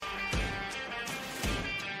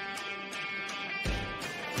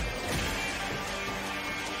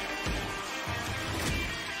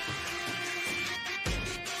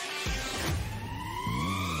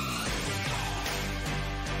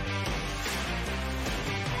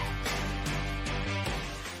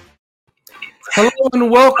Hello and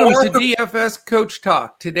welcome to DFS Coach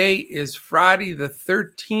Talk. Today is Friday the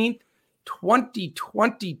 13th,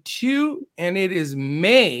 2022, and it is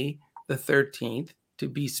May the 13th to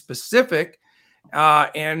be specific.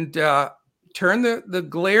 Turn the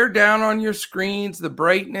glare down on your screens, the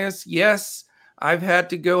brightness. Yes, I've had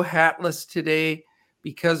to go hatless today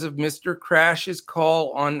because of Mr. Crash's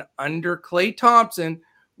call on under Klay Thompson,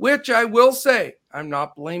 which I will say, I'm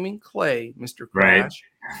not blaming Klay, Mr. Crash. Right.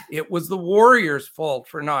 It was the Warriors' fault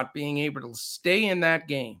for not being able to stay in that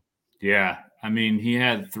game. Yeah. I mean, he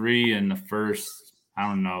had 3 in the first,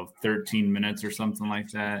 13 minutes or something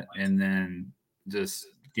like that. And then just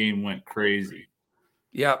game went crazy.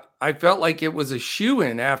 Yep. I felt like it was a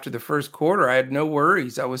shoo-in after the first quarter. I had no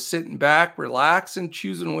worries. I was sitting back, relaxing,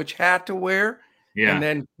 choosing which hat to wear, and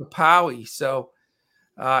then Powie. So,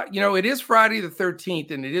 it is Friday the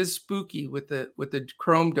 13th, and it is spooky with the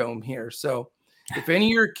Chrome Dome here. So, if any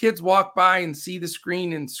of your kids walk by and see the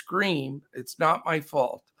screen and scream, it's not my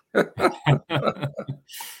fault. I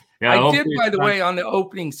did, by the way, on the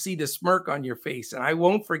opening, see the smirk on your face, and I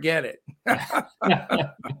won't forget it.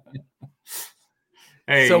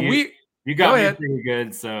 Hey, so you got me pretty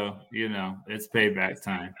good, so, it's payback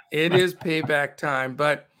time. It is payback time,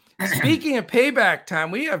 but speaking of payback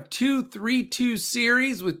time, we have 2 3-2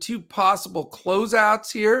 series with 2 possible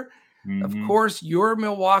closeouts here. Mm-hmm. Of course, your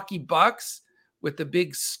Milwaukee Bucks with the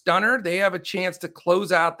big stunner. They have a chance to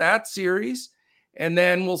close out that series. And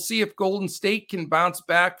then we'll see if Golden State can bounce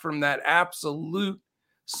back from that absolute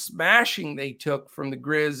smashing they took from the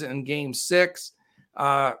Grizz in Game 6.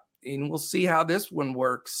 And we'll see how this one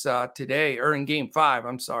works today, or in Game 5,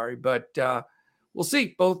 I'm sorry. But we'll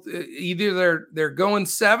see. Both either they're going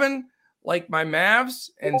 7 like my Mavs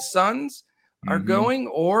and Suns are going,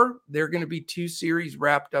 or they're going to be 2 series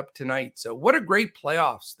wrapped up tonight. So what a great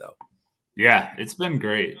playoffs, though. Yeah, it's been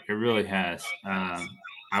great. It really has.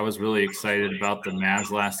 I was really excited about the Mavs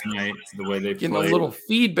last night, the way they Getting played. A little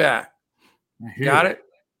feedback. Got it?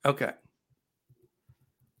 Okay.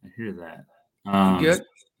 I hear that. You good?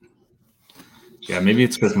 Yeah, maybe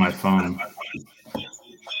it's because my phone.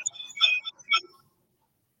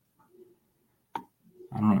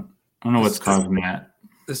 I don't know what's causing that.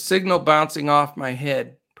 The signal bouncing off my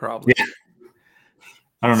head, probably. Yeah.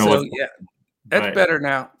 I don't know. That's better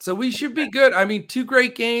now. So we should be good. I mean, 2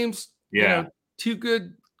 great games. Yeah. 2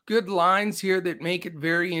 good lines here that make it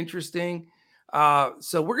very interesting.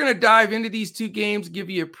 So we're going to dive into these 2 games, give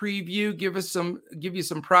you a preview, give you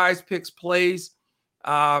some prize picks plays.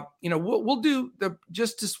 We'll do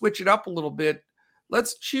just to switch it up a little bit.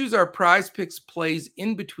 Let's choose our prize picks plays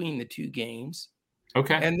in between the 2 games.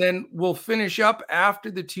 Okay. And then we'll finish up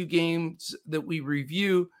after the 2 games that we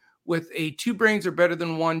review with a 2 brains are better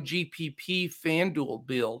than 1 GPP FanDuel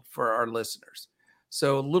build for our listeners.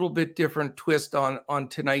 So a little bit different twist on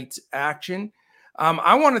tonight's action.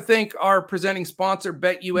 I want to thank our presenting sponsor,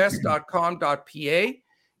 betus.com.pa.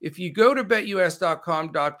 If you go to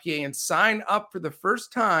betus.com.pa and sign up for the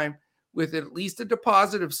first time with at least a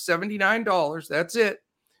deposit of $79, that's it,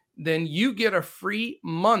 then you get a free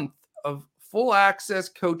month of full access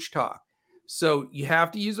Coach Talk. So you have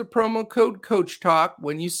to use a promo code Coach Talk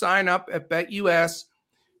when you sign up at BetUS.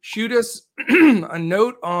 Shoot us a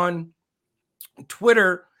note on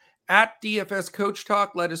Twitter at DFS Coach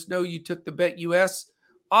Talk. Let us know you took the BetUS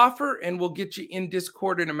offer, and we'll get you in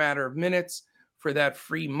Discord in a matter of minutes for that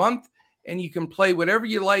free month. And you can play whatever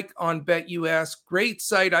you like on BetUS. Great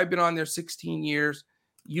site. I've been on there 16 years.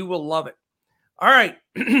 You will love it. All right.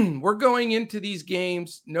 We're going into these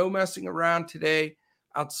games. No messing around today.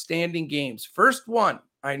 Outstanding games. First one,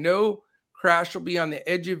 I know Crash will be on the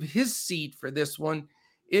edge of his seat for this one.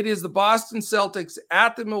 It is the Boston Celtics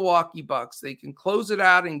at the Milwaukee Bucks. They can close it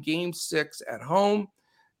out in Game 6 at home.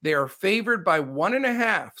 They are favored by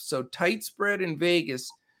 1.5, so tight spread in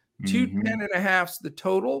Vegas. 210.5's the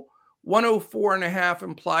total. 104.5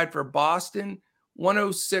 implied for Boston.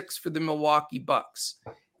 106 for the Milwaukee Bucks.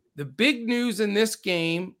 The big news in this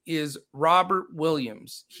game is Robert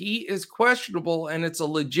Williams. He is questionable, and it's a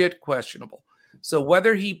legit questionable. So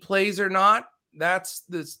whether he plays or not, that's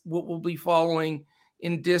what we'll be following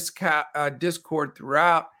in Discord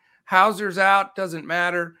throughout. Hauser's out, doesn't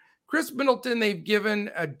matter. Chris Middleton, they've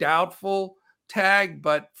given a doubtful tag,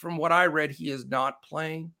 but from what I read, he is not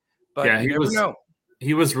playing. But yeah, you never know.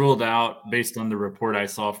 He was ruled out based on the report I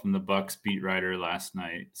saw from the Bucks beat writer last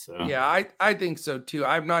night. So yeah, I think so too.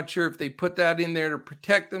 I'm not sure if they put that in there to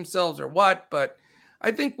protect themselves or what, but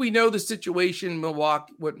I think we know the situation,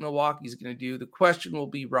 what Milwaukee's going to do. The question will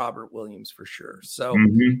be Robert Williams for sure. So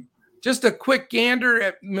just a quick gander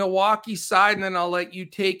at Milwaukee's side, and then I'll let you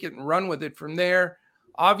take it and run with it from there.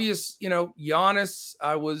 Obvious, Giannis,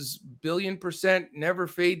 I was 1,000,000,000% never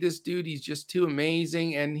fade this dude. He's just too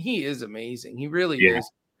amazing, and he is amazing. He really is.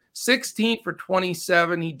 16 for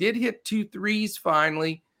 27. He did hit 2 threes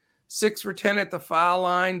finally. 6 for 10 at the foul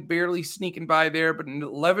line, barely sneaking by there, but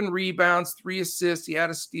 11 rebounds, 3 assists. He had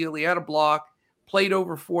a steal, he had a block, played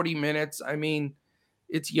over 40 minutes. I mean,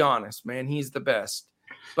 it's Giannis, man. He's the best.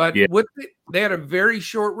 But they had a very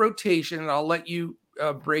short rotation, and I'll let you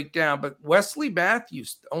break down. But Wesley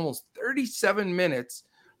Matthews, almost 37 minutes.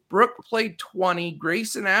 Brook played 20.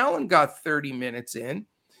 Grayson Allen got 30 minutes in.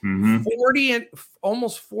 40 and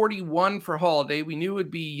almost 41 for Holiday. We knew it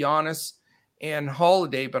would be Giannis and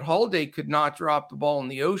Holiday, but Holiday could not drop the ball in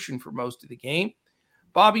the ocean for most of the game.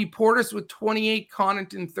 Bobby Portis with 28,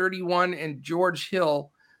 Connaughton 31, and George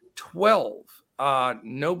Hill 12.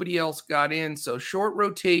 Nobody else got in, so short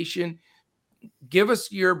rotation. Give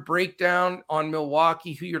us your breakdown on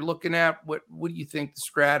Milwaukee, who you're looking at. What do you think the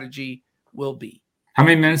strategy will be? How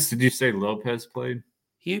many minutes did you say Lopez played?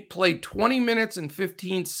 He played 20 minutes and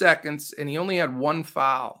 15 seconds, and he only had 1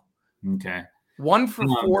 foul. Okay. 1 for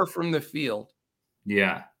 4 from the field.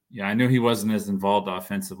 Yeah. I knew he wasn't as involved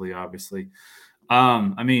offensively, obviously.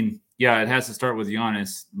 It has to start with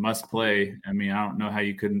Giannis, must play. I mean, I don't know how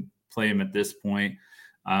you couldn't play him at this point.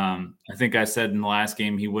 I think I said in the last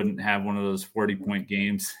game he wouldn't have one of those 40-point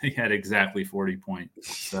games. He had exactly 40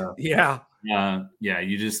 points. So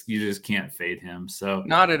you just can't fade him. So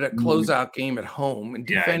not at a closeout game at home and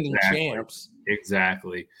defending champs.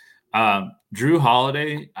 Exactly. Drew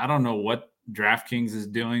Holiday, I don't know what DraftKings is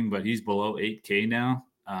doing, but he's below 8K now.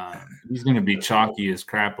 He's going to be chalky as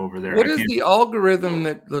crap over there. What is the algorithm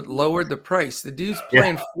that lowered the price? The dude's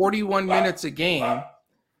playing 41 minutes a game.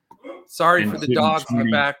 Sorry for the dogs in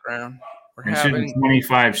the background. We're having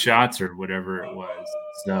 25 shots or whatever it was.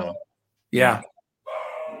 So yeah.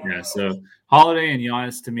 So Holiday and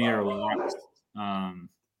Giannis to me are locks.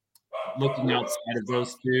 Looking outside of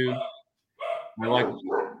those two,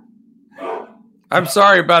 I'm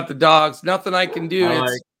sorry about the dogs. Nothing I can do.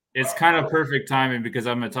 It's kind of perfect timing because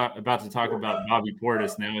I'm about to talk about Bobby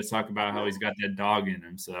Portis now. Let's talk about how he's got that dog in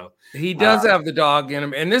him. So he does have the dog in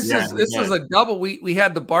him, and this is a double. We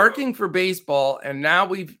had the barking for baseball, and now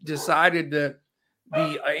we've decided that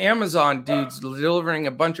the Amazon dudes delivering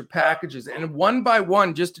a bunch of packages, and one by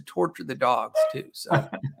one, just to torture the dogs too. So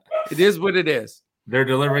it is what it is. They're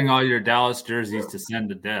delivering all your Dallas jerseys to send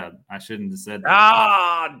to Deb. I shouldn't have said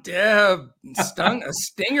that. Deb stung a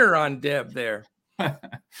stinger on Deb there.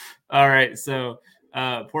 All right, so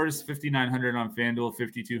Portis 5,900 on FanDuel,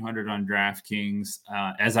 5,200 on DraftKings.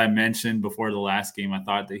 As I mentioned before the last game, I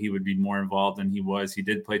thought that he would be more involved than he was. He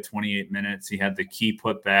did play 28 minutes. He had the key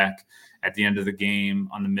putback at the end of the game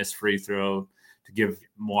on the missed free throw to give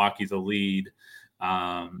Milwaukee the lead.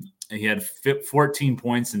 He had 14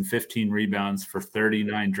 points and 15 rebounds for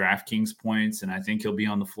 39 DraftKings points, and I think he'll be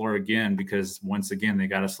on the floor again because, once again, they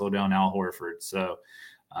got to slow down Al Horford. So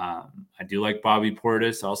I do like Bobby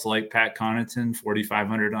Portis. I also like Pat Connaughton,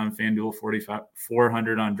 4,500 on FanDuel,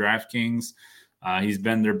 4,400 on DraftKings. He's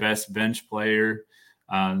been their best bench player,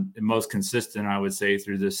 most consistent, I would say,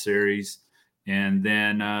 through this series. And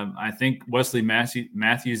then I think Wesley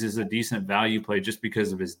Matthews is a decent value play just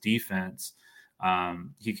because of his defense.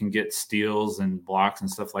 He can get steals and blocks and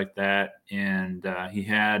stuff like that. And he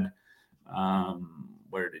had,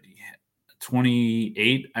 where did he hit?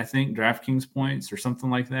 28, I think, DraftKings points or something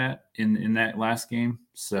like that in that last game.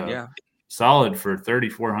 So solid for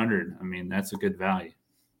 3,400. I mean, that's a good value.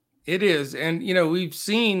 It is. And, we've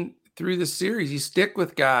seen through the series, you stick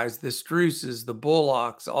with guys, the Struces, the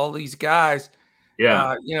Bullocks, all these guys,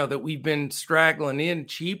 that we've been straggling in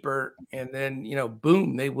cheaper. And then,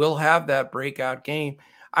 boom, they will have that breakout game.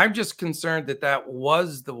 I'm just concerned that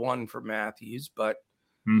was the one for Matthews, but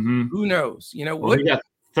who knows? He got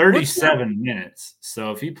 37 minutes.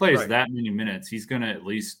 So if he plays that many minutes, he's going to at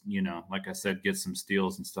least, like I said, get some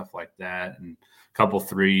steals and stuff like that and a couple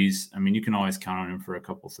threes. I mean, you can always count on him for a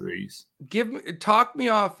couple threes. Talk me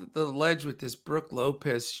off the ledge with this Brook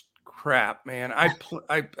Lopez crap, man.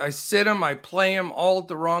 I sit him, I play him all at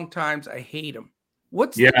the wrong times. I hate him.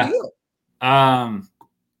 What's the deal?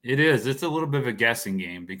 It is. It's a little bit of a guessing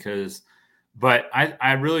game but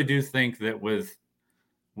I really do think that with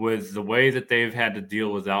the way that they've had to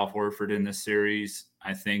deal with Al Horford in this series,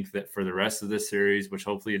 I think that for the rest of this series, which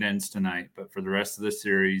hopefully it ends tonight, but for the rest of the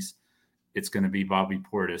series, it's going to be Bobby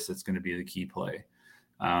Portis. It's going to be the key play.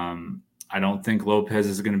 I don't think Lopez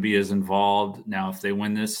is going to be as involved. Now, if they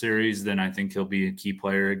win this series, then I think he'll be a key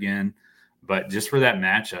player again. But just for that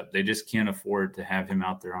matchup, they just can't afford to have him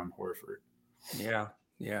out there on Horford. Yeah.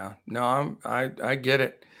 No, I get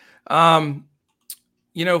it.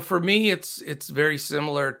 For me, it's very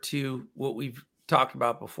similar to what we've talked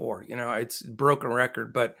about before. It's a broken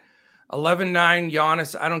record, but 11-9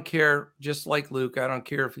 Giannis, I don't care. Just like Luke, I don't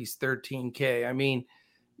care if he's 13K. I mean,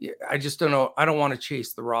 I just don't know. I don't want to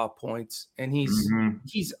chase the raw points, and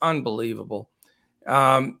he's unbelievable.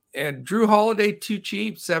 And Drew Holiday, too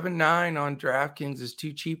cheap. 7-9 on DraftKings is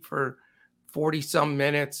too cheap for 40 some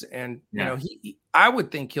minutes. And I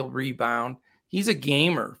would think he'll rebound. He's a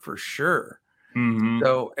gamer for sure.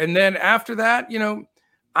 So, and then after that,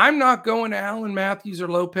 I'm not going to Allen Matthews or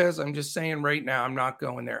Lopez. I'm just saying right now, I'm not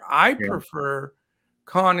going there. I prefer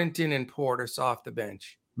Connaughton and Portis off the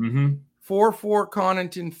bench. 4-4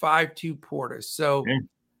 Connaughton, 5-2 Portis. So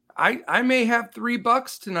I may have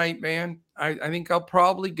 $3 tonight, man. I think I'll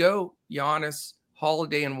probably go Giannis,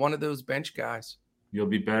 Holiday, and one of those bench guys. You'll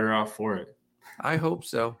be better off for it. I hope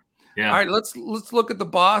so. Yeah. All right, let's look at the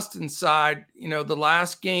Boston side. The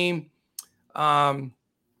last game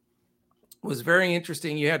was very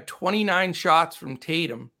interesting. You had 29 shots from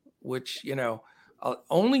Tatum, which,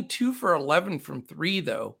 only 2 for 11 from 3,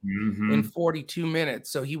 though, in 42 minutes.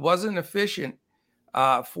 So he wasn't efficient.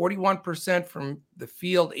 41% from the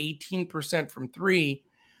field, 18% from 3.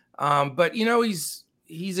 But,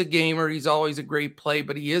 he's a gamer. He's always a great play,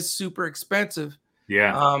 but he is super expensive.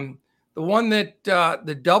 Yeah. The one that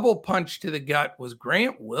the double punch to the gut was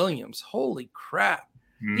Grant Williams. Holy crap.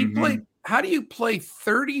 He played. How do you play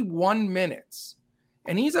 31 minutes?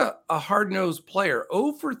 And he's a hard-nosed player.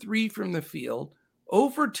 0 for 3 from the field, 0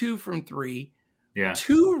 for 2 from 3,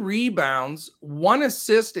 2 rebounds, 1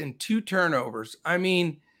 assist, and 2 turnovers. I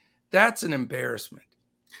mean, that's an embarrassment.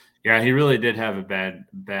 Yeah, he really did have a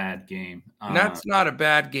bad game. That's not a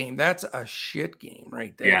bad game. That's a shit game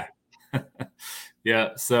right there. Yeah. Yeah.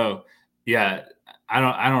 So, yeah,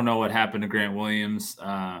 I don't know what happened to Grant Williams.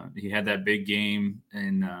 He had that big game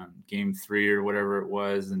in game 3 or whatever it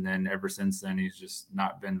was. And then ever since then, he's just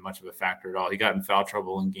not been much of a factor at all. He got in foul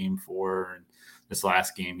trouble in game 4. And this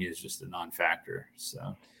last game, he is just a non-factor.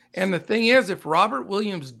 So, and the thing is, if Robert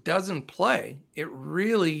Williams doesn't play, it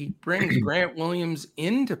really brings Grant Williams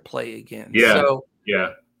into play again. Yeah. So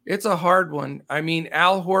yeah, it's a hard one. I mean,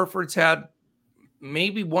 Al Horford's had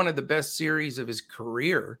maybe one of the best series of his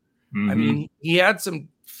career. I mean, he had some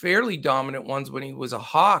fairly dominant ones when he was a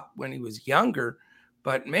Hawk, when he was younger,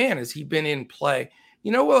 but man, has he been in play.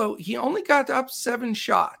 He only got up 7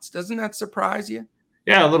 shots. Doesn't that surprise you?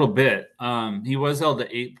 Yeah, a little bit. He was held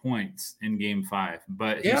to 8 points in game 5,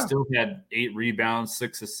 but he still had 8 rebounds,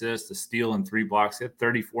 6 assists, a steal, and 3 blocks. He had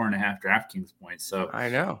 34.5 DraftKings points. So I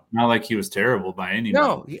know. Not like he was terrible by any means.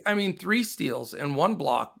 No, I mean, 3 steals and 1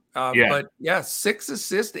 block. But 6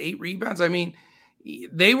 assists, 8 rebounds. I mean,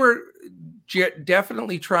 they were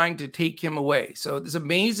definitely trying to take him away. So it's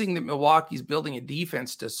amazing that Milwaukee's building a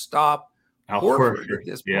defense to stop Horford at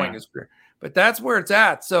this point in his career. But that's where it's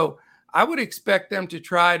at. So I would expect them to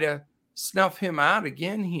try to snuff him out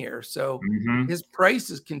again here. So his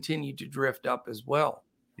prices continue to drift up as well.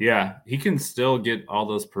 Yeah, he can still get all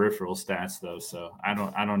those peripheral stats though. So I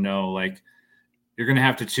don't know. Like, you're going to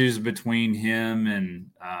have to choose between him and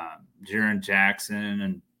Jaren Jackson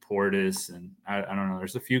and Portis, and I don't know.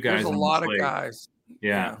 There's a few guys. There's a lot of guys.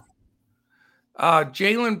 Yeah.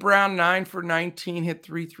 Jaylen Brown, 9 for 19, hit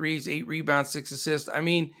 3 threes, 8 rebounds, 6 assists. I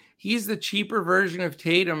mean, he's the cheaper version of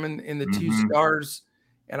Tatum in the 2 stars,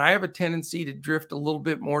 and I have a tendency to drift a little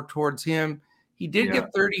bit more towards him. He did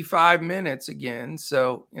get 35 minutes again,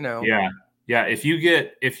 so Yeah. If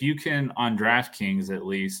you can on DraftKings at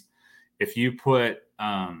least, if you put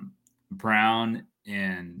Brown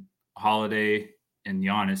and Holiday and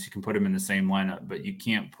Giannis, you can put them in the same lineup, but you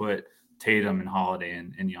can't put Tatum and Holiday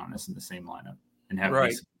and Giannis in the same lineup and have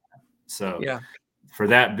decent lineup. So for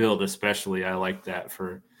that build especially, I like that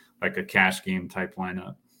for like a cash game type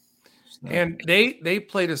lineup. So. And they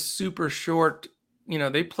played a super short,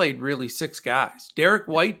 they played really 6 guys. Derek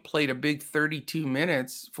White played a big 32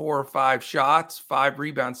 minutes, 4 or 5 shots, 5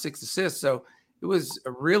 rebounds, 6 assists. So it was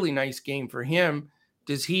a really nice game for him.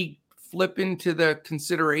 Does he flip into the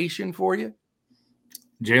consideration for you?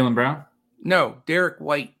 Jaylen Brown? No, Derek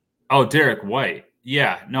White. Oh, Derek White.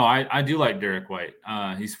 Yeah, no, I do like Derek White.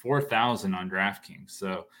 He's 4,000 on DraftKings.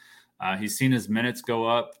 So he's seen his minutes go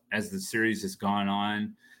up as the series has gone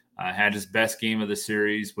on. Had his best game of the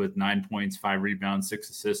series with 9 points, 5 rebounds,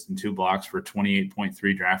 6 assists, and 2 blocks for 28.3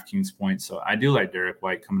 DraftKings points. So I do like Derek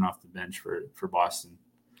White coming off the bench for Boston.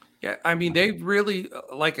 Yeah, I mean, they've really,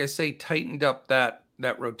 like I say, tightened up that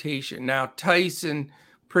rotation. Now, Tyson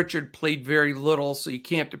Pritchard played very little, so you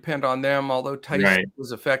can't depend on them, although Tyson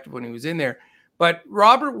was effective when he was in there. But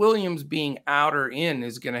Robert Williams being out or in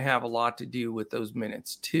is going to have a lot to do with those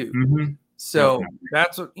minutes too. So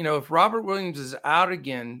that's what, if Robert Williams is out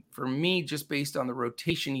again, for me, just based on the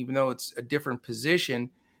rotation, even though it's a different position,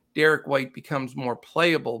 Derek White becomes more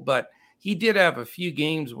playable. But he did have a few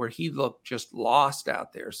games where he looked just lost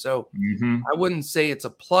out there. So I wouldn't say it's a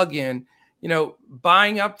plug-in.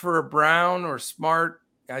 Buying up for a Brown or Smart,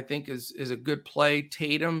 I think is a good play.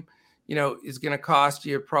 Tatum, is going to cost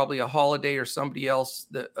you probably a Holiday or somebody else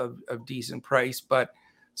of decent price, but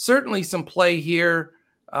certainly some play here.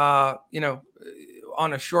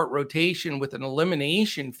 On a short rotation with an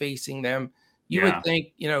elimination facing them, you would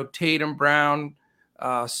think, Tatum, Brown,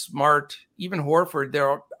 Smart, even Horford,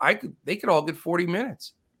 they could all get 40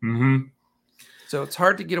 minutes. So it's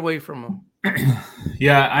hard to get away from them.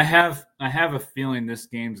 Yeah, I have a feeling this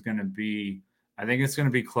game's going to be, I think it's going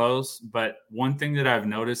to be close. But one thing that I've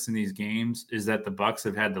noticed in these games is that the Bucks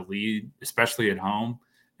have had the lead, especially at home,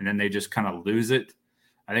 and then they just kind of lose it.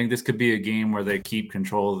 I think this could be a game where they keep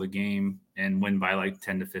control of the game and win by like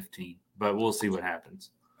 10 to 15, but we'll see what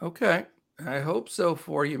happens. Okay. I hope so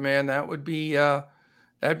for you, man. That would be,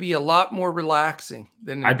 that'd be a lot more relaxing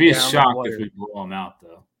than I'd be shocked if we blow them out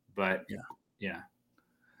though, but yeah.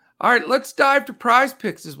 All right, let's dive to Prize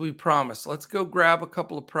Picks as we promised. Let's go grab a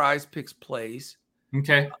couple of Prize Picks plays.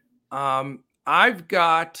 Okay. I'm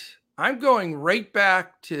going right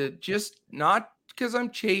back to just not because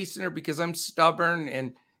I'm chasing or because I'm stubborn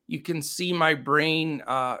and you can see my brain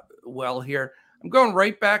well here. I'm going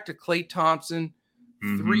right back to Klay Thompson,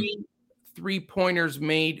 3 3-pointers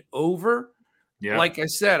made over. Yeah. Like I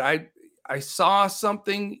said, I saw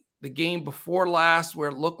something the game before last where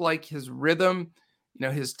it looked like his rhythm,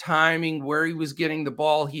 his timing, where he was getting the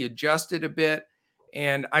ball, he adjusted a bit.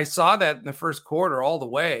 And I saw that in the first quarter all the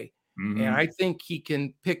way. And I think he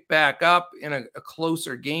can pick back up in a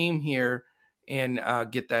closer game here and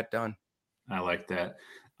get that done. I like that.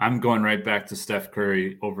 I'm going right back to Steph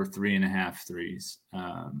Curry over 3.5 threes.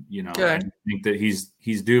 Okay. I think that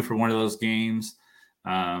he's due for one of those games.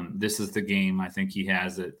 This is the game. I think he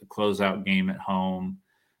has it. The closeout game at home.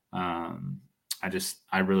 I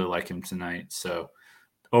really like him tonight. So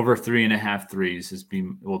over 3.5 threes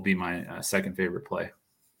will be my second favorite play.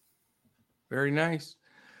 Very nice.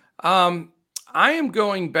 I am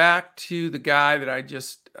going back to the guy that I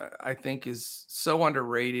think is so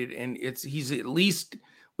underrated, and he's at least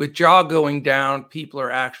with Ja going down, people are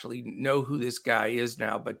actually know who this guy is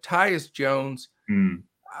now. But Tyus Jones,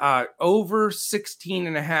 over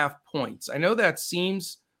 16.5 points. I know that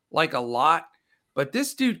seems like a lot, but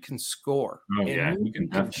this dude can score. Oh, yeah. He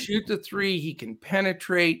can shoot the three. He can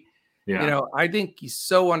penetrate. Yeah. I think he's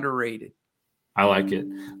so underrated. I like it.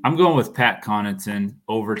 I'm going with Pat Connaughton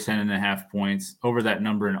over 10.5 points, over that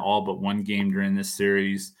number in all but one game during this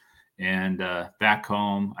series. And back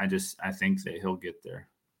home, I think that he'll get there.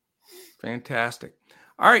 Fantastic.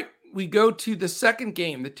 All right, we go to the second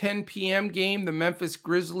game, the 10 p.m. game, the Memphis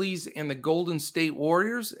Grizzlies and the Golden State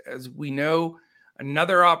Warriors. As we know,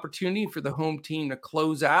 another opportunity for the home team to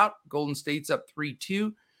close out. Golden State's up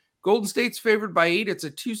 3-2. Golden State's favored by 8. It's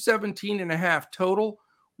a 217.5 total.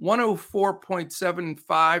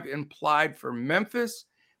 104.75 implied for Memphis,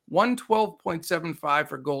 112.75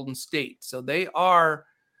 for Golden State. So they are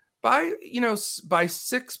by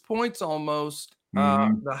 6 points almost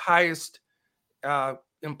the highest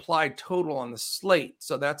implied total on the slate.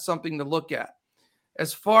 So that's something to look at.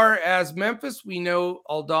 As far as Memphis, we know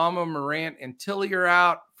Aldama, Morant, and Tilly are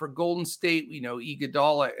out. For Golden State, we know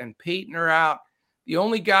Iguodala and Payton are out. The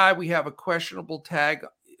only guy we have a questionable tag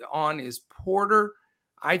on is Porter.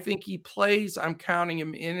 I think he plays. I'm counting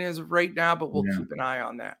him in as of right now, but we'll keep an eye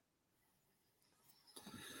on that.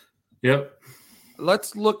 Yep.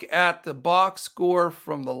 Let's look at the box score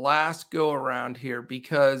from the last go around here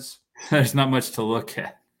because there's not much to look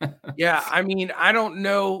at. Yeah. I mean, I don't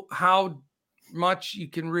know how much you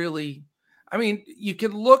can really, you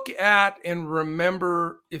can look at and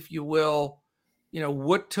remember, if you will,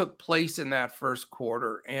 what took place in that first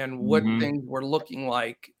quarter and what things were looking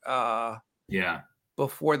like.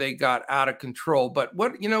 Before they got out of control. But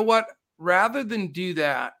rather than do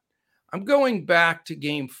that, I'm going back to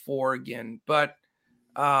game 4 again. But,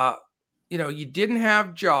 you didn't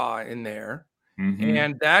have Ja in there.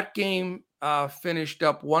 And that game finished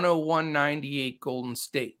up 101-98 Golden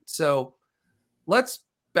State. So let's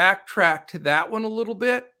backtrack to that one a little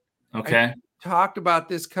bit. Okay. I talked about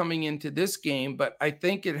this coming into this game, but I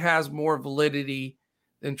think it has more validity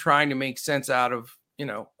than trying to make sense out of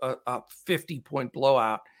a 50-point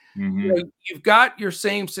blowout. You've got your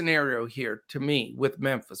same scenario here to me with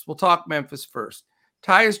Memphis. We'll talk Memphis first.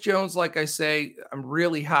 Tyus Jones, like I say, I'm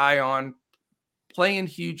really high on, playing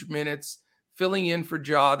huge minutes, filling in for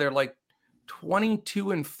Ja. They're like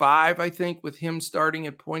 22-5, I think, with him starting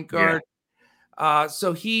at point guard.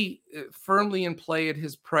 So he firmly in play at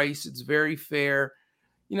his price. It's very fair.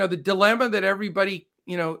 The dilemma that everybody,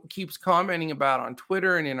 keeps commenting about on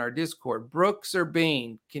Twitter and in our Discord, Brooks or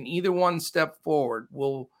Bane, can either one step forward?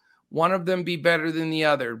 Will one of them be better than the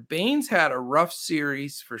other? Bane's had a rough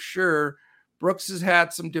series for sure. Brooks has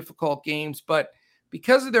had some difficult games, but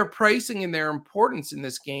because of their pricing and their importance in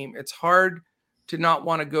this game, it's hard to not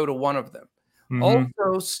want to go to one of them.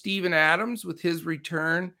 Also, Steven Adams with his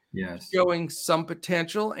return, showing some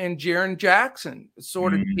potential, and Jaren Jackson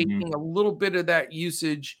sort of taking a little bit of that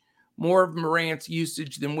usage, more of Morant's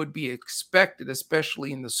usage than would be expected,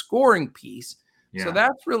 especially in the scoring piece. So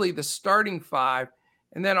that's really the starting five.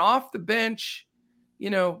 And then off the bench,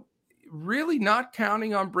 really not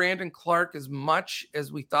counting on Brandon Clark as much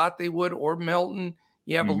as we thought they would, or Melton.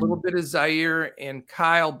 You have a little bit of Zaire and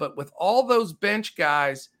Kyle, but with all those bench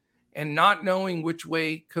guys and not knowing which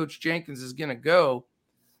way Coach Jenkins is going to go,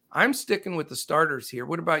 I'm sticking with the starters here.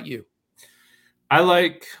 What about you? I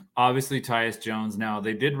like, obviously, Tyus Jones. Now,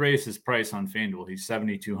 they did raise his price on FanDuel. He's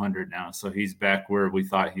 $7,200 now, so he's back where we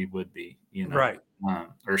thought he would be, right.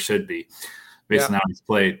 Or should be, based on how he's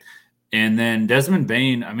played. And then Desmond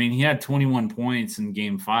Bane, I mean, he had 21 points in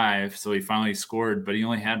Game 5, so he finally scored, but he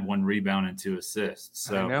only had 1 rebound and 2 assists.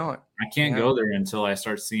 So I know it. I can't go there until I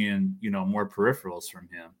start seeing, more peripherals from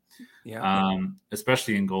him.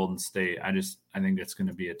 Especially in Golden State. I think it's going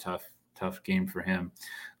to be a tough game for him.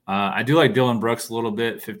 I do like Dylan Brooks a little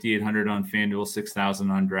bit, 5,800 on FanDuel,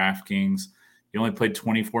 6,000 on DraftKings. He only played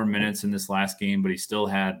 24 minutes in this last game, but he still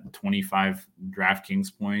had 25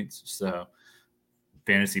 DraftKings points. So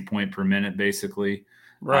fantasy point per minute, basically.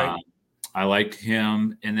 Right. I like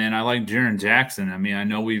him. And then I like Jaren Jackson. I mean, I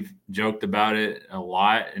know we've joked about it a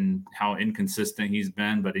lot and how inconsistent he's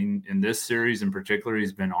been, but in this series in particular,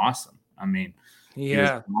 he's been awesome. I mean, he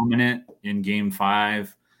was dominant in Game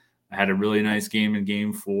 5. I had a really nice game in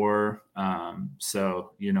Game 4.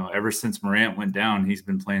 So, ever since Morant went down, he's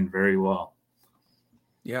been playing very well.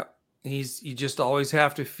 Yeah. You just always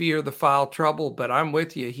have to fear the foul trouble, but I'm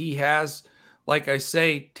with you. He has, like I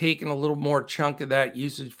say, taken a little more chunk of that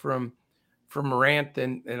usage from Morant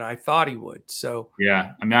than I thought he would. So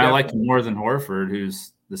I mean, I like him more than Horford,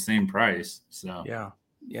 who's the same price. So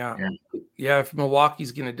if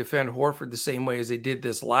Milwaukee's going to defend Horford the same way as they did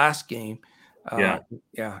this last game,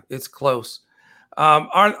 it's close. All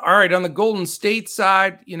right, on the Golden State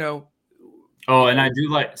side, and I do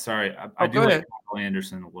like. Sorry, I do like Kyle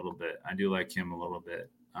Anderson a little bit. I do like him a little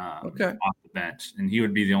bit. Off the bench, and he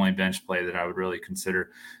would be the only bench play that I would really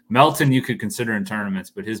consider. Melton you could consider in tournaments,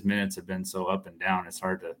 but his minutes have been so up and down, it's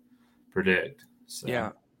hard to predict. So.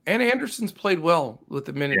 Yeah, and Anderson's played well with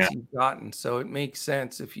the minutes he's gotten, so it makes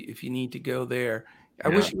sense if you need to go there. I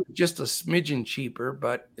wish it was just a smidgen cheaper,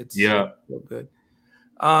 but it's still good.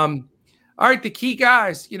 All right, the key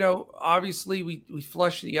guys, obviously we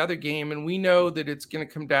flushed the other game, and we know that it's going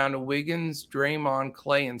to come down to Wiggins, Draymond,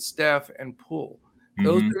 Clay, and Steph, and Poole.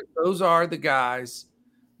 Those are the guys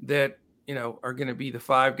that, are going to be the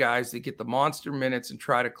 5 guys that get the monster minutes and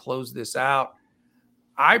try to close this out.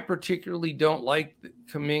 I particularly don't like the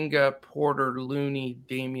Kuminga, Porter, Looney,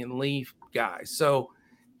 Damian Lee guys. So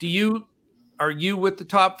are you with the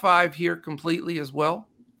top 5 here completely as well?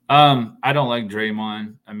 I don't like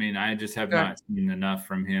Draymond. I mean, I just have not seen enough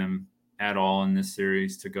from him at all in this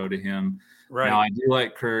series to go to him. Right. Now, I do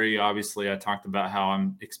like Curry. Obviously, I talked about how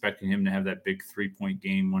I'm expecting him to have that big 3-point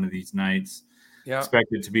game one of these nights. Yeah. Expect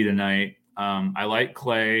it to be tonight. I like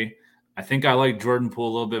Clay. I think I like Jordan Poole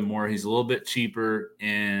a little bit more. He's a little bit cheaper,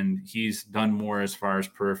 and he's done more as far as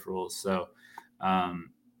peripherals. So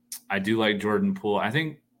I do like Jordan Poole.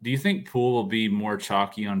 Do you think Poole will be more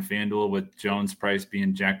chalky on FanDuel with Jones' price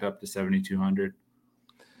being jacked up to 7,200?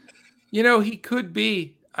 He could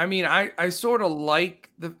be. I mean, I sort of like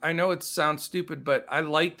I know it sounds stupid, but I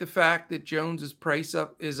like the fact that Jones's price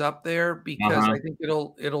is up there because I think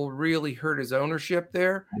it'll really hurt his ownership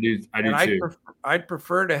there. I do too. I'd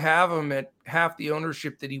prefer to have him at half the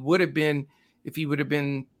ownership that he would have been if he would have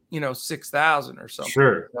been, 6,000 or something.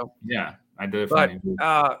 Sure. So, yeah, I definitely.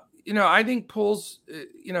 But I think Poole's,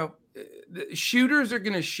 the shooters are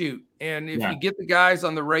going to shoot, and if you get the guys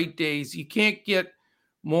on the right days, you can't get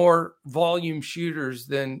more volume shooters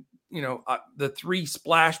than the 3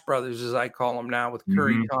 splash brothers, as I call them now, with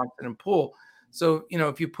Curry, Thompson, and Poole. So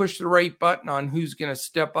if you push the right button on who's going to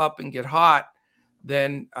step up and get hot,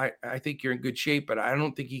 then I think you're in good shape. But I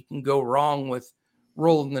don't think you can go wrong with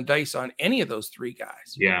rolling the dice on any of those 3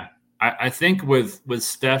 guys. Yeah, I think with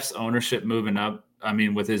Steph's ownership moving up, I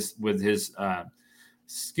mean with his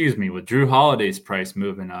with Drew Holiday's price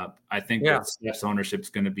moving up, I think Yeah. that Steph's ownership is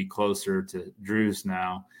going to be closer to Drew's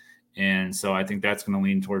now. And so I think that's going to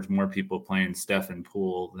lean towards more people playing Steph and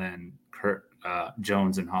Poole than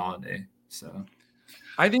Jones and Holiday. So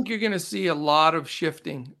I think you're going to see a lot of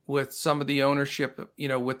shifting with some of the ownership,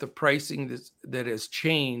 with the pricing that has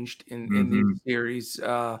changed in these series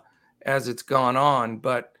as it's gone on,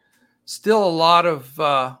 but still a lot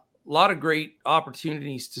of great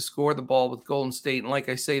opportunities to score the ball with Golden State. And like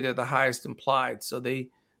I say, they're the highest implied, so they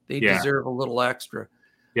deserve a little extra.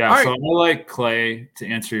 Yeah. So I like Clay, to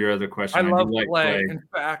answer your other question. I love do like Clay. In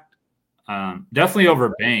fact, definitely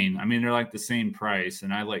over Bane. I mean, they're like the same price,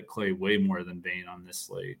 and I like Clay way more than Bane on this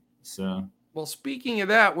slate. So, well, speaking of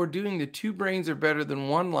that, we're doing the 2 brains are better than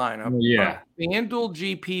 1 lineup. Yeah. FanDuel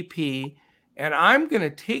GPP, and I'm going to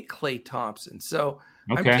take Klay Thompson. So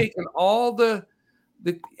I'm Okay. taking all the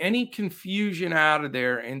any confusion out of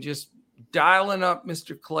there and just dialing up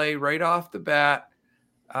Mr. Clay right off the bat.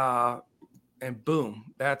 And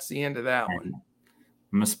boom, that's the end of that one.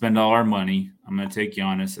 I'm going to spend all our money. I'm going to take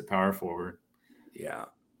Giannis at power forward. Yeah.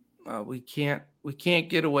 We can't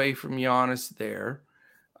get away from Giannis there.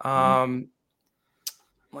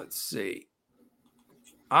 Let's see.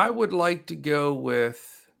 I would like to go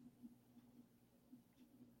with,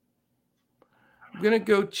 I'm going to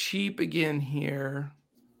go cheap again here.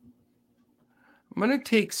 I'm going to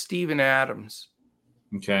take Steven Adams.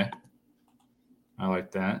 Okay. I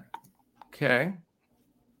like that. Okay.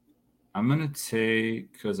 I'm going to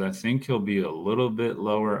take, because I think he'll be a little bit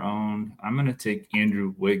lower owned, I'm going to take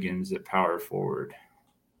Andrew Wiggins at power forward.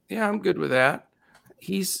 Yeah, I'm good with that.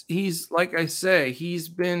 He's like I say, he's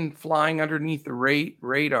been flying underneath the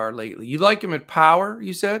radar lately. You like him at power,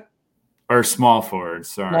 you said? Or small forward,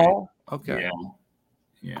 sorry. Small? Okay.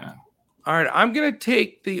 Yeah. All right, I'm going to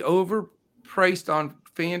take the overpriced on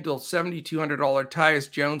FanDuel $7,200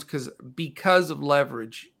 Tyus Jones because of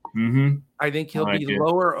leverage. I think he'll be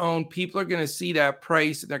lower owned. People are going to see that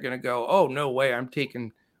price and they're going to go, "Oh, no way! I'm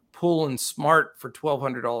taking Poole and Smart for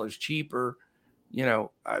 $1,200 cheaper."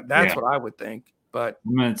 That's what I would think. But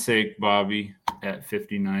I'm going to take Bobby at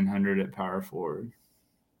 5,900 at power forward.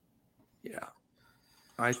 Yeah,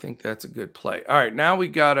 I think that's a good play. All right, now we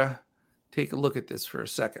got to take a look at this for a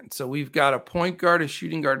second. So we've got a point guard, a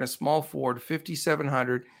shooting guard, and a small forward,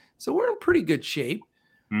 5,700. So we're in pretty good shape.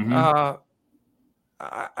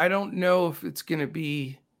 I don't know if it's going to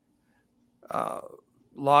be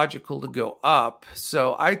logical to go up.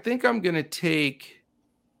 So I think I'm going to take.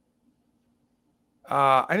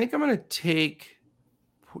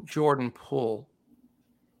 Jordan Poole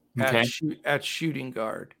at shooting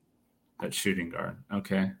guard. At shooting guard,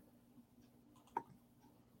 okay.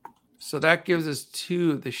 So that gives us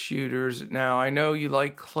 2 of the shooters. Now I know you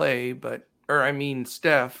like Clay,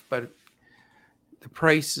 Steph, but the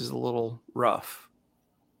price is a little rough.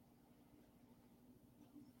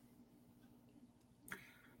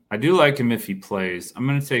 I do like him if he plays. I'm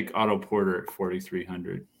going to take Otto Porter at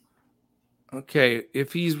 4,300. Okay,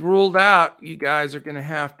 if he's ruled out, you guys are going to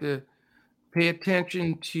have to pay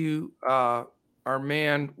attention to our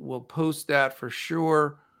man. We'll post that for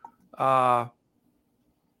sure on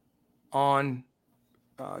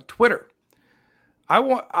Twitter.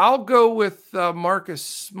 I'll go with Marcus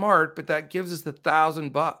Smart, but that gives us the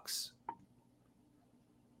 $1,000.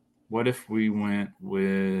 What if we went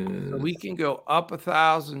with? So we can go up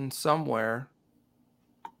 1,000 somewhere.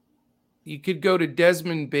 You could go to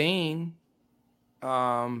Desmond Bane.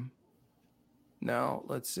 No,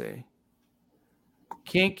 let's see.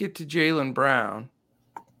 Can't get to Jaylen Brown.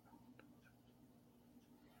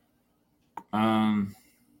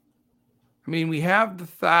 We have the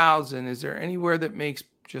 1,000. Is there anywhere that makes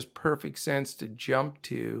just perfect sense to jump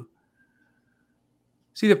to?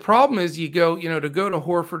 See, the problem is to go to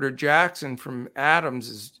Horford or Jackson from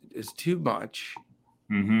Adams is too much.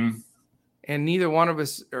 And neither one of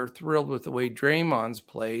us are thrilled with the way Draymond's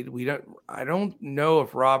played. I don't know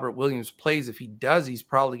if Robert Williams plays. If he does, he's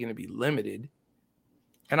probably going to be limited.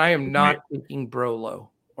 And I am not taking Brolo,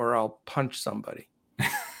 or I'll punch somebody.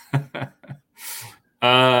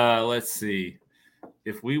 Let's see.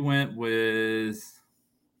 If we went with,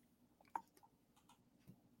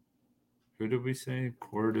 who did we say?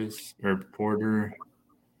 Porter.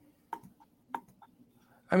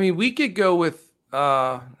 We could go with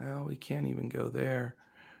no, we can't even go there.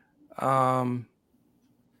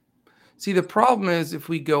 See, the problem is if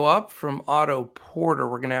we go up from Otto Porter,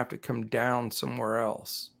 we're going to have to come down somewhere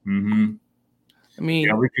else. We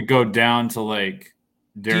could go down to like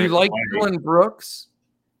Derek. Do you like Dillon Brooks?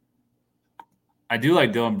 I do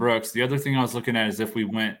like Dillon Brooks. The other thing I was looking at is if we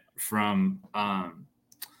went from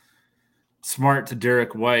Smart to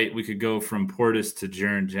Derek White, we could go from Portis to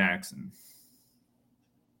Jaren Jackson.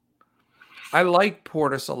 I like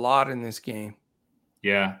Portis a lot in this game.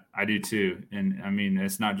 Yeah, I do too. And I mean,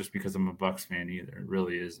 it's not just because I'm a Bucks fan either. It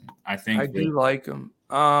really isn't. I do like him.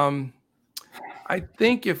 I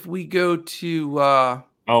think if we go to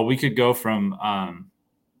we could go from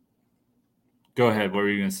go ahead. What were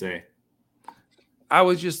you going to say? I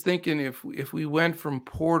was just thinking if we went from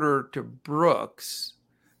Porter to Brooks,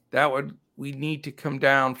 we need to come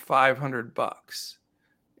down $500,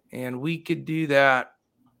 and we could do that.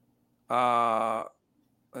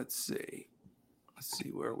 Let's see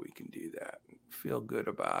where we can do that. Feel good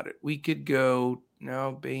about it. We could go.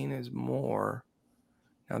 No, Bane is more.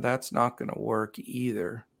 Now that's not going to work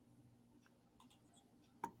either.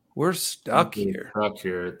 We're stuck here. Stuck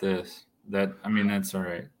here at this. That's all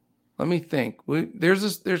right. Let me think.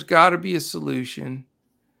 There's got to be a solution.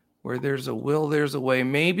 Where there's a will, there's a way.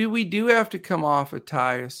 Maybe we do have to come off of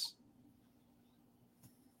Tyus.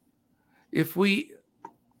 If we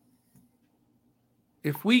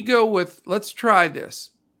go with, let's try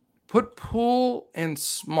this. Put Poole and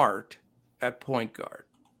Smart at point guard.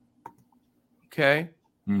 Okay?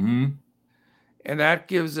 Mm-hmm. And that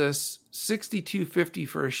gives us $6,250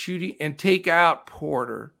 for a shooting, and take out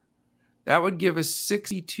Porter. That would give us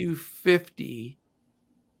 $6,250.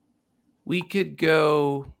 We could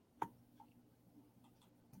go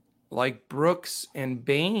like Brooks and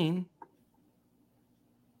Bane.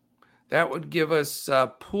 That would give us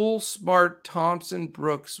Poole, Smart, Thompson,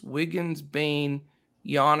 Brooks, Wiggins, Bane,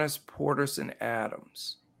 Giannis, Portis, and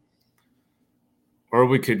Adams. Or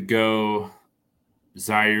we could go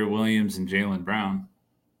Zaire Williams and Jaylen Brown.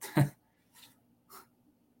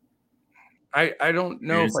 I don't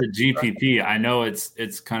know. It's a GPP. I know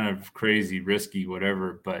it's kind of crazy, risky,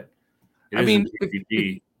 whatever, but it is a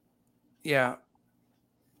GPP. Yeah.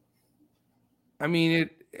 I mean,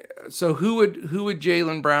 so who would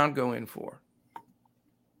Jaylen Brown go in for?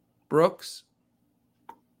 Brooks?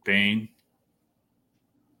 Bane?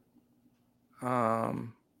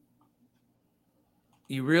 You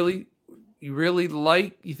really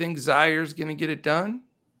you think Zaire's going to get it done?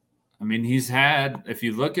 I mean, if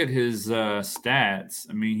you look at his stats,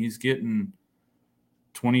 I mean, he's getting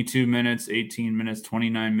 22 minutes, 18 minutes,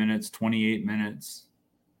 29 minutes, 28 minutes.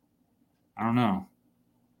 I don't know.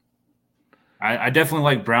 I definitely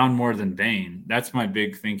like Brown more than Bane. That's my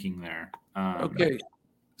big thinking there. Okay.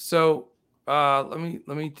 So let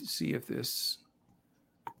me see if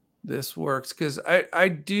this works, because I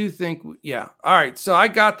do think, yeah. All right. So I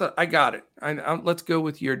got it. Let's go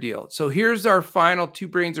with your deal. So here's our final two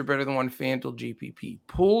brains are better than one FanDuel GPP.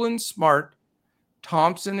 Poole and Smart,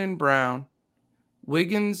 Thompson and Brown,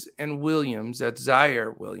 Wiggins and Williams. That's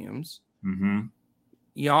Zaire Williams. Mm-hmm.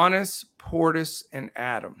 Giannis, Portis, and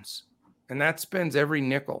Adams. And that spends every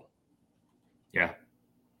nickel. Yeah.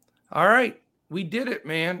 All right. We did it,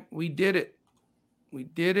 man. We did it.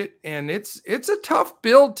 And it's a tough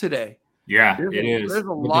build today. Yeah, it is. There's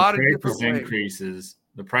a lot of different increases.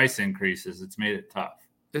 The price increases. It's made it tough.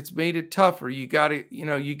 It's made it tougher. You got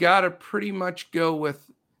to pretty much go with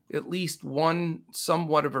at least one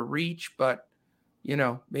somewhat of a reach, but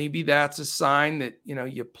maybe that's a sign that,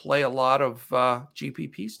 you play a lot of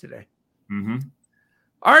GPPs today. Mm-hmm.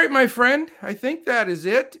 All right, my friend, I think that is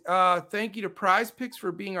it. Thank you to Prize Picks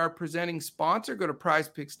for being our presenting sponsor. Go to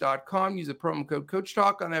prizepicks.com, use the promo code Coach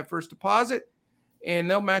Talk on that first deposit, and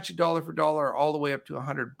they'll match you dollar for dollar all the way up to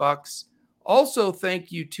 $100. Also,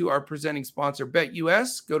 thank you to our presenting sponsor,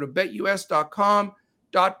 BetUS. Go to betus.com.pa,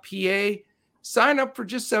 sign up for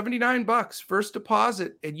just $79 first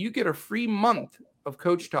deposit, and you get a free month of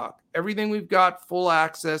Coach Talk. Everything we've got, full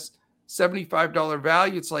access, $75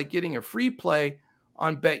 value. It's like getting a free play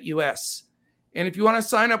on BetUS. And if you want to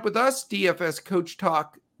sign up with us,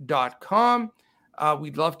 dfscoachtalk.com.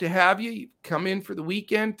 We'd love to have you. You come in for the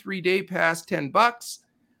weekend, 3-day pass, $10.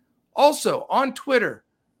 Also on Twitter,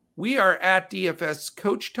 we are at DFS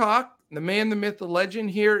Coach Talk. The man, the myth, the legend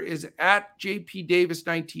here is at JP Davis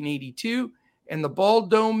 1982. And the Bald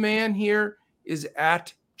Dome man here is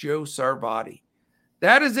at Joe Sarvati.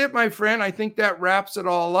 That is it, my friend. I think that wraps it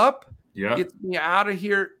all up. Yeah. Gets me out of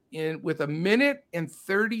here with a minute and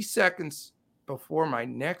 30 seconds before my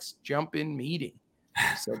next jump-in meeting.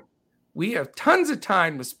 So we have tons of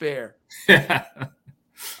time to spare.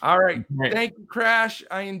 All right. Thank you, Crash.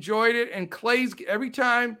 I enjoyed it. And Clay's, every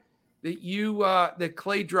time that that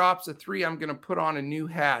Clay drops a 3, I'm going to put on a new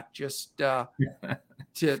hat just to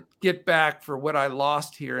get back for what I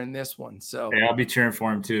lost here in this one. So hey, I'll be cheering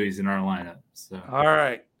for him too. He's in our lineup. So all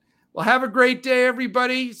right. Well, have a great day,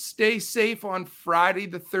 everybody. Stay safe on Friday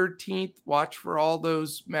the 13th. Watch for all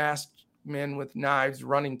those masked men with knives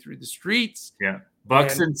running through the streets. Yeah.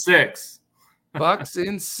 Bucks and 6. Bucks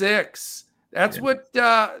in 6. That's what,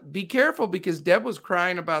 be careful, because Deb was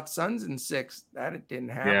crying about Suns in 6. That it didn't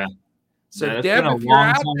happen. Yeah. So Deb, if you're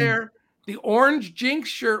out there, the orange Jinx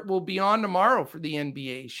shirt will be on tomorrow for the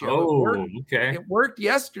NBA show. Oh, okay. It worked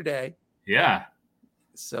yesterday. Yeah.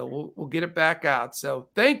 So we'll get it back out. So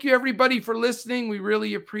thank you, everybody, for listening. We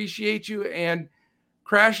really appreciate you. And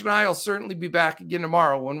Crash and I will certainly be back again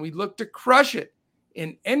tomorrow when we look to crush it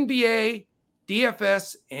in NBA,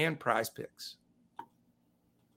 DFS, and Prize Picks.